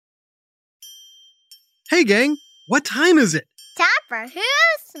Hey, gang, what time is it? Time for Who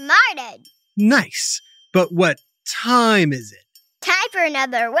Smarted? Nice. But what time is it? Time for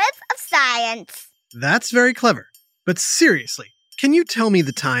another whiff of science. That's very clever. But seriously, can you tell me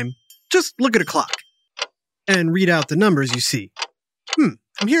the time? Just look at a clock and read out the numbers you see. I'm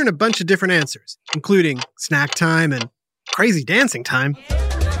hearing a bunch of different answers, including snack time and crazy dancing time.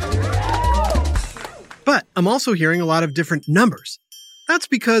 But I'm also hearing a lot of different numbers. That's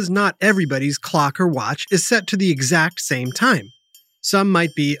because not everybody's clock or watch is set to the exact same time. Some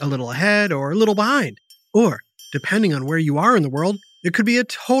might be a little ahead or a little behind. Or, depending on where you are in the world, it could be a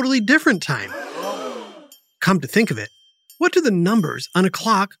totally different time. Come to think of it, what do the numbers on a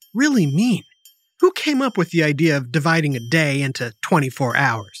clock really mean? Who came up with the idea of dividing a day into 24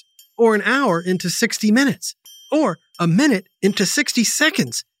 hours? Or an hour into 60 minutes? Or a minute into 60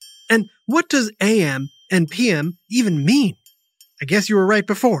 seconds? And what does AM and PM even mean? I guess you were right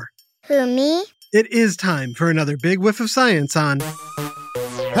before. Who, me? It is time for another big whiff of science on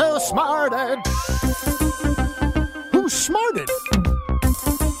Who Smarted? Who's smarted?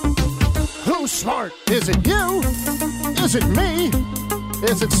 Who's smart? Is it you? Is it me?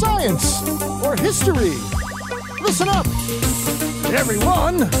 Is it science or history? Listen up,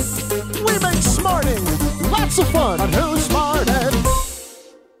 everyone. We make smarting lots of fun on Who Smarted.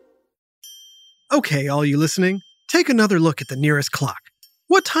 Okay, all you listening, take another look at the nearest clock.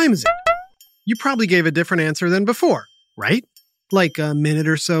 What time is it? You probably gave a different answer than before, right? Like a minute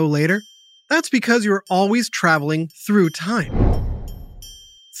or so later? That's because you're always traveling through time.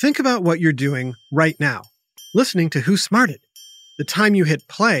 Think about what you're doing right now, listening to Who Smarted. The time you hit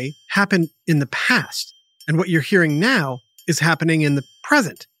play happened in the past, and what you're hearing now is happening in the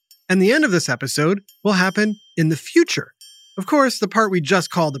present. And the end of this episode will happen in the future. Of course, the part we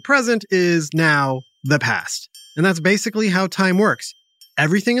just called the present is now the past. And that's basically how time works.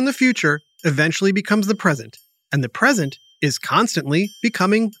 Everything in the future eventually becomes the present, and the present is constantly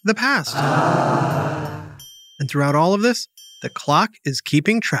becoming the past. And throughout all of this, the clock is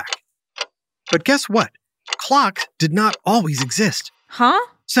keeping track. But guess what? Clocks did not always exist. Huh?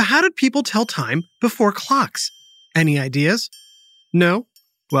 So how did people tell time before clocks? Any ideas? No?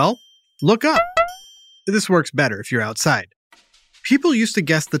 Well, look up. This works better if you're outside. People used to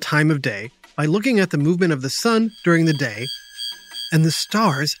guess the time of day by looking at the movement of the sun during the day and the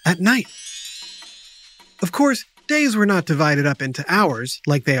stars at night. Of course, days were not divided up into hours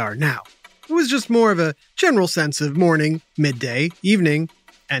like they are now. It was just more of a general sense of morning, midday, evening,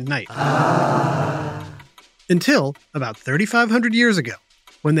 and night. Until about 3,500 years ago,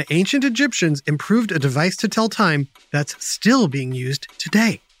 when the ancient Egyptians improved a device to tell time that's still being used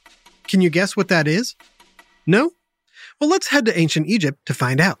today. Can you guess what that is? No? Well, let's head to ancient Egypt to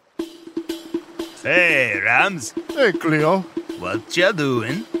find out. Hey, Rams. Hey, Cleo. What ya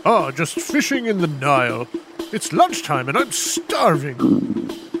doing? Oh, just fishing in the Nile. It's lunchtime and I'm starving.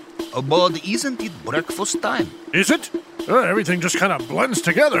 Oh, but isn't it breakfast time? Is it? Everything just kind of blends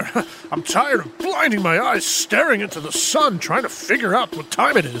together. I'm tired of blinding my eyes staring into the sun trying to figure out what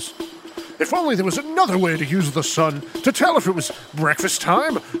time it is. If only there was another way to use the sun to tell if it was breakfast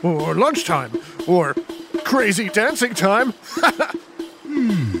time or lunchtime or crazy dancing time.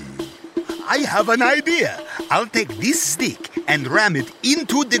 I have an idea. I'll take this stick and ram it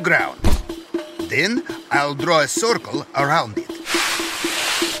into the ground. Then I'll draw a circle around it.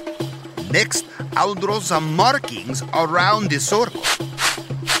 Next, I'll draw some markings around the circle.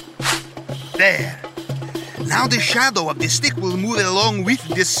 There. Now the shadow of the stick will move along with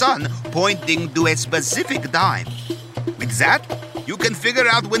the sun, pointing to a specific time. With that, you can figure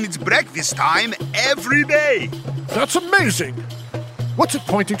out when it's breakfast time every day. That's amazing. What's it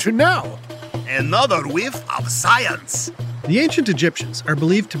pointing to now? Another whiff of science. The ancient Egyptians are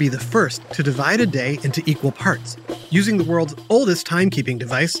believed to be the first to divide a day into equal parts, using the world's oldest timekeeping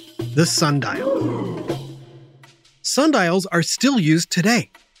device, the sundial. Sundials are still used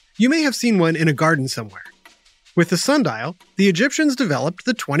today. You may have seen one in a garden somewhere. With the sundial, the Egyptians developed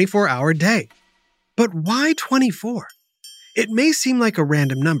the 24-hour day. But why 24? It may seem like a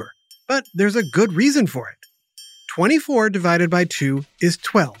random number, but there's a good reason for it. 24 divided by 2 is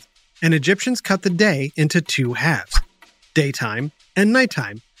 12, and Egyptians cut the day into 2 halves, daytime and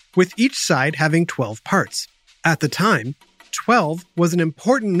nighttime, with each side having 12 parts. At the time, 12 was an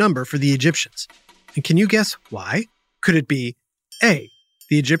important number for the Egyptians. And can you guess why? Could it be A,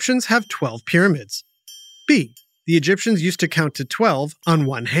 the Egyptians have 12 pyramids, B, the Egyptians used to count to 12 on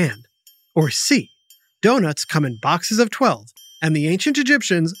one hand, or C, donuts come in boxes of 12, and the ancient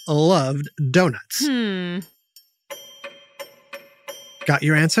Egyptians loved donuts? Got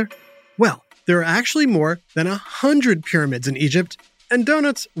your answer? Well, there are actually more than 100 pyramids in Egypt, and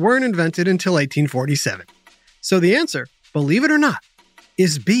donuts weren't invented until 1847. So the answer, believe it or not,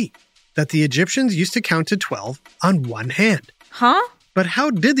 is B, that the Egyptians used to count to 12 on one hand. Huh? But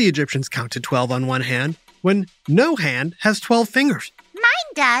how did the Egyptians count to 12 on one hand when no hand has 12 fingers?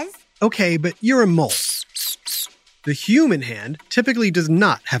 Mine does. Okay, but you're a mole. The human hand typically does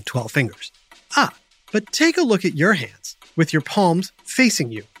not have 12 fingers. But take a look at your hands, with your palms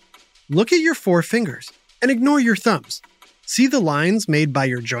facing you. Look at your 4 fingers, and ignore your thumbs. See the lines made by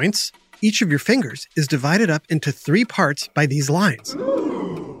your joints? Each of your fingers is divided up into 3 parts by these lines.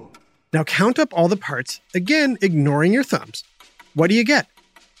 Now count up all the parts, again ignoring your thumbs. What do you get?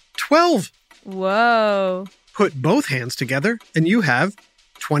 12! Whoa. Put both hands together, and you have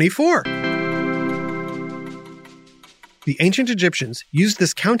 24. The ancient Egyptians used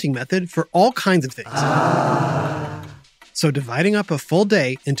this counting method for all kinds of things. So dividing up a full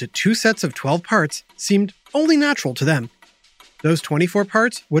day into 2 sets of 12 parts seemed only natural to them. Those 24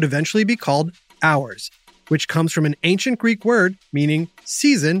 parts would eventually be called hours, which comes from an ancient Greek word meaning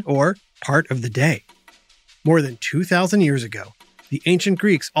season or part of the day. More than 2,000 years ago, the ancient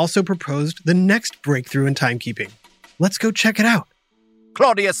Greeks also proposed the next breakthrough in timekeeping. Let's go check it out.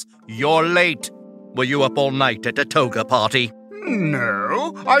 Claudius, you're late. Were you up all night at a toga party?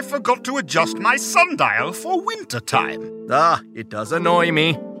 No, I forgot to adjust my sundial for winter time. It does annoy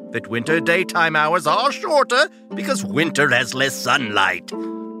me that winter daytime hours are shorter because winter has less sunlight.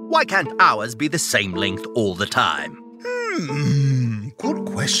 Why can't hours be the same length all the time? Good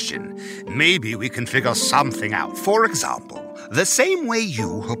question. Maybe we can figure something out. For example, the same way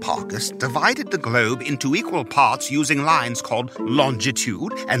you, Hipparchus, divided the globe into equal parts using lines called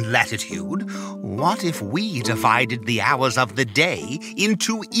longitude and latitude, what if we divided the hours of the day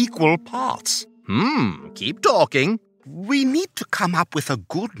into equal parts? Keep talking. We need to come up with a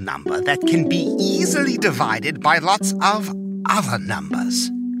good number that can be easily divided by lots of other numbers.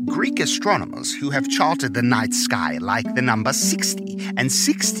 Greek astronomers who have charted the night sky like the number 60, and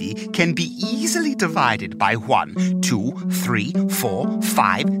 60 can be easily divided by 1, 2, 3, 4,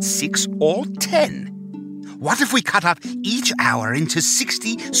 5, 6, or 10. What if we cut up each hour into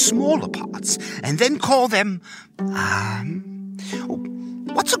 60 smaller parts and then call them,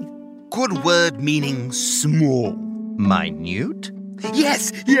 what's a good word meaning small? Minute?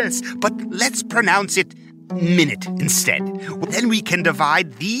 Yes, but let's pronounce it minute instead. Then we can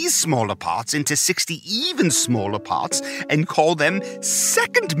divide these smaller parts into 60 even smaller parts and call them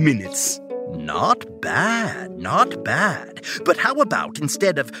second minutes. Not bad. But how about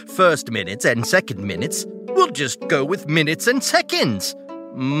instead of first minutes and second minutes, we'll just go with minutes and seconds?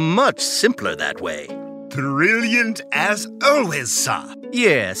 Much simpler that way. Brilliant as always, sir.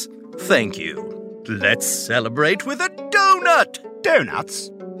 Yes, thank you. Let's celebrate with a donut.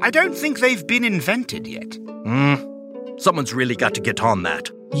 Donuts? I don't think they've been invented yet. Someone's really got to get on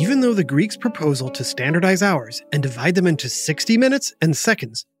that. Even though the Greeks' proposal to standardize hours and divide them into 60 minutes and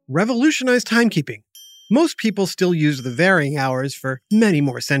seconds revolutionized timekeeping, most people still use the varying hours for many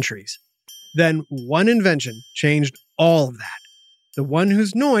more centuries. Then one invention changed all of that. The one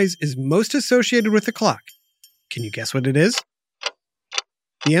whose noise is most associated with the clock. Can you guess what it is?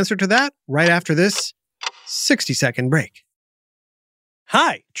 The answer to that right after this 60-second break.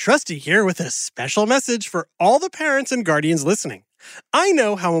 Hi, Trusty here with a special message for all the parents and guardians listening. I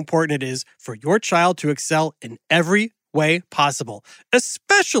know how important it is for your child to excel in every way possible,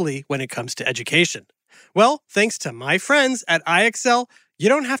 especially when it comes to education. Well, thanks to my friends at IXL, you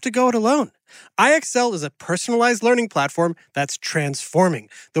don't have to go it alone. IXL is a personalized learning platform that's transforming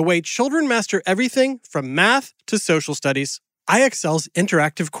the way children master everything from math to social studies. IXL's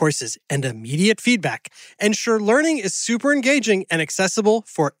interactive courses and immediate feedback ensure learning is super engaging and accessible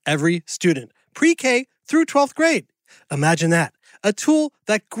for every student, pre-K through 12th grade. Imagine that, a tool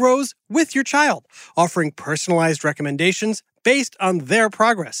that grows with your child, offering personalized recommendations based on their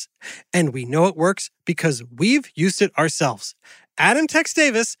progress. And we know it works because we've used it ourselves. Adam Tex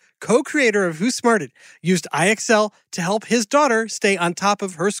Davis, co-creator of Who Smarted, used IXL to help his daughter stay on top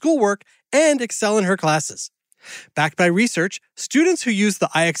of her schoolwork and excel in her classes. Backed by research, students who use the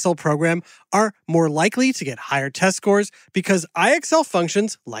IXL program are more likely to get higher test scores because IXL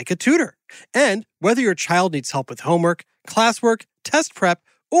functions like a tutor. And whether your child needs help with homework, classwork, test prep,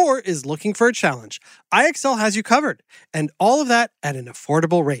 or is looking for a challenge, IXL has you covered. And all of that at an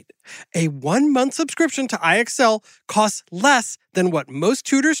affordable rate. A 1-month subscription to IXL costs less than what most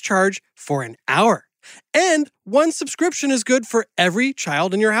tutors charge for an hour. And one subscription is good for every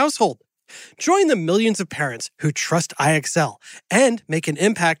child in your household. Join the millions of parents who trust IXL and make an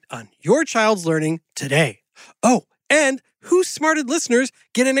impact on your child's learning today. Oh, and Who Smarted listeners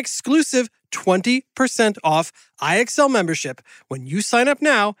get an exclusive 20% off IXL membership when you sign up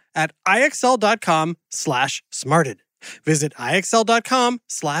now at IXL.com/smarted. Visit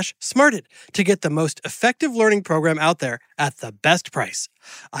IXL.com/smarted to get the most effective learning program out there at the best price.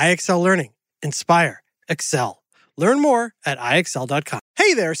 IXL Learning. Inspire. Excel. Learn more at IXL.com.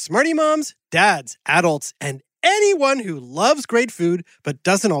 Hey there, Smarty moms, dads, adults, and anyone who loves great food but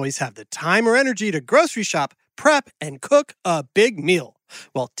doesn't always have the time or energy to grocery shop, prep, and cook a big meal.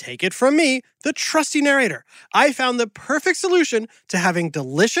 Well, take it from me, the trusty narrator. I found the perfect solution to having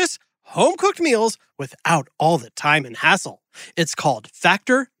delicious, home-cooked meals without all the time and hassle. It's called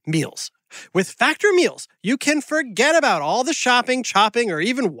Factor Meals. With Factor Meals, you can forget about all the shopping, chopping, or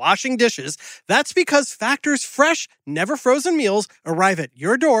even washing dishes. That's because Factor's fresh, never frozen meals arrive at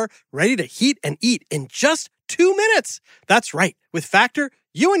your door, ready to heat and eat in just 2 minutes. That's right. With Factor,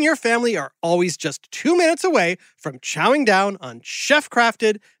 you and your family are always just 2 minutes away from chowing down on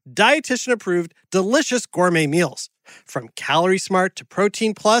chef-crafted, dietitian-approved, delicious gourmet meals. From Calorie Smart to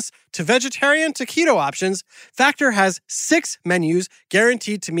Protein Plus to vegetarian to keto options, Factor has 6 menus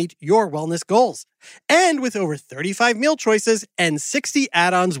guaranteed to meet your wellness goals. And with over 35 meal choices and 60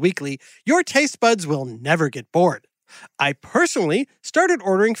 add-ons weekly, your taste buds will never get bored. I personally started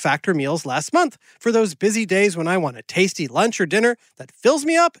ordering Factor meals last month for those busy days when I want a tasty lunch or dinner that fills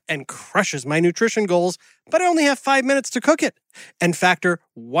me up and crushes my nutrition goals, but I only have 5 minutes to cook it. And Factor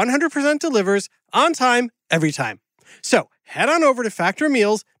 100% delivers on time, every time. So head on over to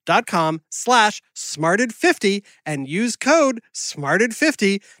factormeals.com/smarted50 and use code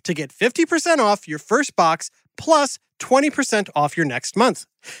SMARTED50 to get 50% off your first box plus 20% off your next month.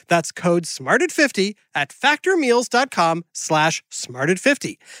 That's code SMARTED50 at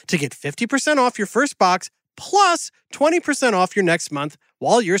factormeals.com/smarted50 to get 50% off your first box plus 20% off your next month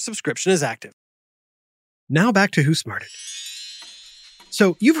while your subscription is active. Now back to Who Smarted.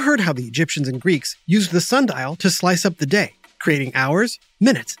 So you've heard how the Egyptians and Greeks used the sundial to slice up the day, creating hours,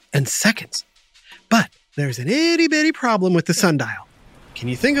 minutes, and seconds. But there's an itty-bitty problem with the sundial. Can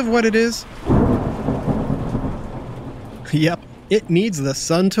you think of what it is? Yep, it needs the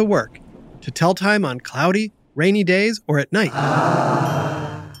sun to work, to tell time on cloudy, rainy days or at night.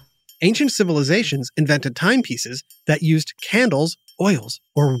 Ancient civilizations invented timepieces that used candles, oils,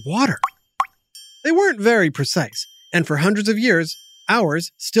 or water. They weren't very precise, and for hundreds of years,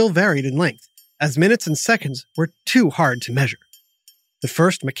 hours still varied in length, as minutes and seconds were too hard to measure. The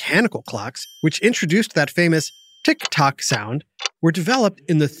first mechanical clocks, which introduced that famous tick-tock sound, were developed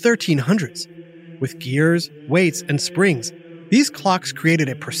in the 1300s. With gears, weights, and springs, these clocks created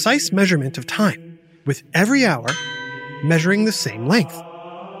a precise measurement of time, with every hour measuring the same length.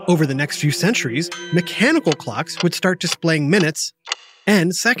 Over the next few centuries, mechanical clocks would start displaying minutes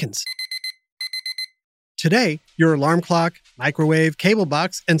and seconds. Today, your alarm clock, microwave, cable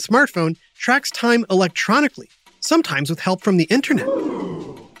box, and smartphone tracks time electronically, sometimes with help from the internet.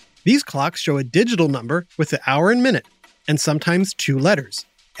 These clocks show a digital number with the hour and minute, and sometimes 2 letters,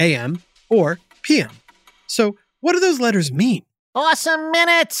 AM or PM. So, what do those letters mean? Awesome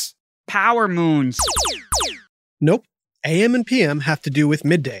minutes! Power moons. Nope. AM and PM have to do with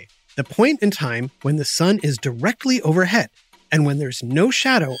midday, the point in time when the sun is directly overhead and when there's no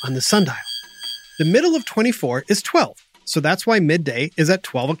shadow on the sundial. The middle of 24 is 12, so that's why midday is at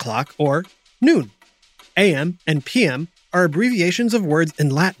 12 o'clock or noon. AM and PM are abbreviations of words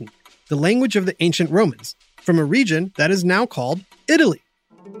in Latin, the language of the ancient Romans, from a region that is now called Italy.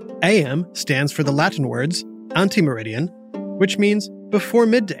 AM stands for the Latin words antemeridian, which means before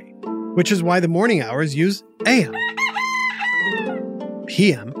midday, which is why the morning hours use AM.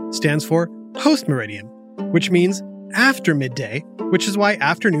 PM stands for postmeridian, which means after midday, which is why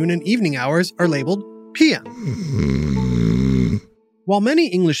afternoon and evening hours are labeled PM. While many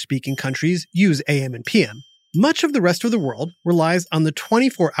English-speaking countries use AM and PM, much of the rest of the world relies on the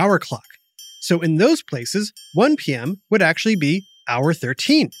 24-hour clock. So in those places, 1 p.m. would actually be hour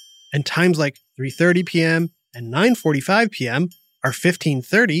 13, and times like 3:30 p.m. and 9:45 p.m. are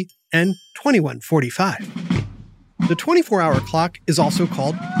 15:30 and 21:45. The 24-hour clock is also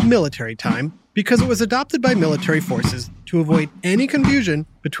called military time because it was adopted by military forces to avoid any confusion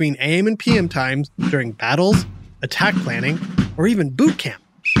between AM and PM times during battles, attack planning, or even boot camp.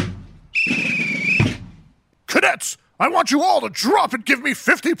 Cadets, I want you all to drop and give me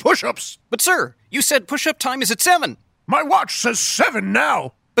 50 push-ups. But sir, you said push-up time is at 7. My watch says 7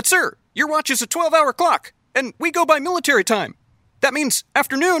 now. But sir, your watch is a 12-hour clock, and we go by military time. That means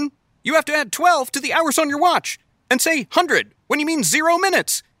afternoon, you have to add 12 to the hours on your watch, and say 100 when you mean 0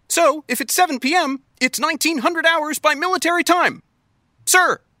 minutes. So, if it's 7 p.m., it's 1900 hours by military time.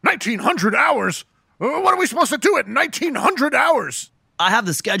 Sir! 1900 hours? What are we supposed to do at 1900 hours? I have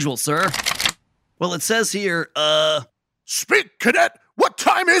the schedule, sir. Well, it says here, Speak, cadet! What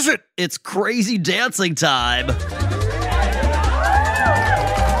time is it? it's crazy dancing time.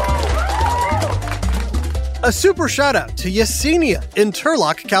 A super shout out to Yesenia in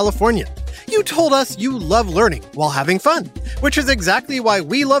Turlock, California. You told us you love learning while having fun, which is exactly why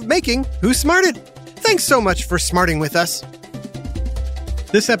we love making Who Smarted. Thanks so much for smarting with us.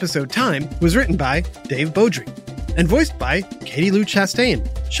 This episode Time was written by Dave Beaudry and voiced by Katie Lou Chastain,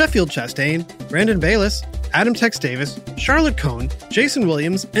 Sheffield Chastain, Brandon Bayless, Adam Tex Davis, Charlotte Cohn, Jason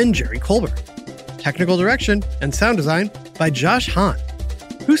Williams, and Jerry Colbert. Technical direction and sound design by Josh Hahn.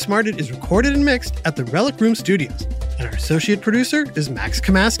 Who Smarted is recorded and mixed at the Relic Room Studios, and our associate producer is Max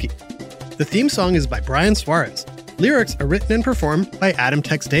Kamaski. The theme song is by Brian Suarez. Lyrics are written and performed by Adam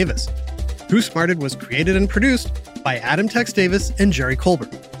Tex Davis. Who Smarted was created and produced by Adam Tex Davis and Jerry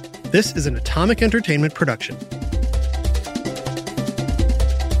Colbert. This is an Atomic Entertainment production.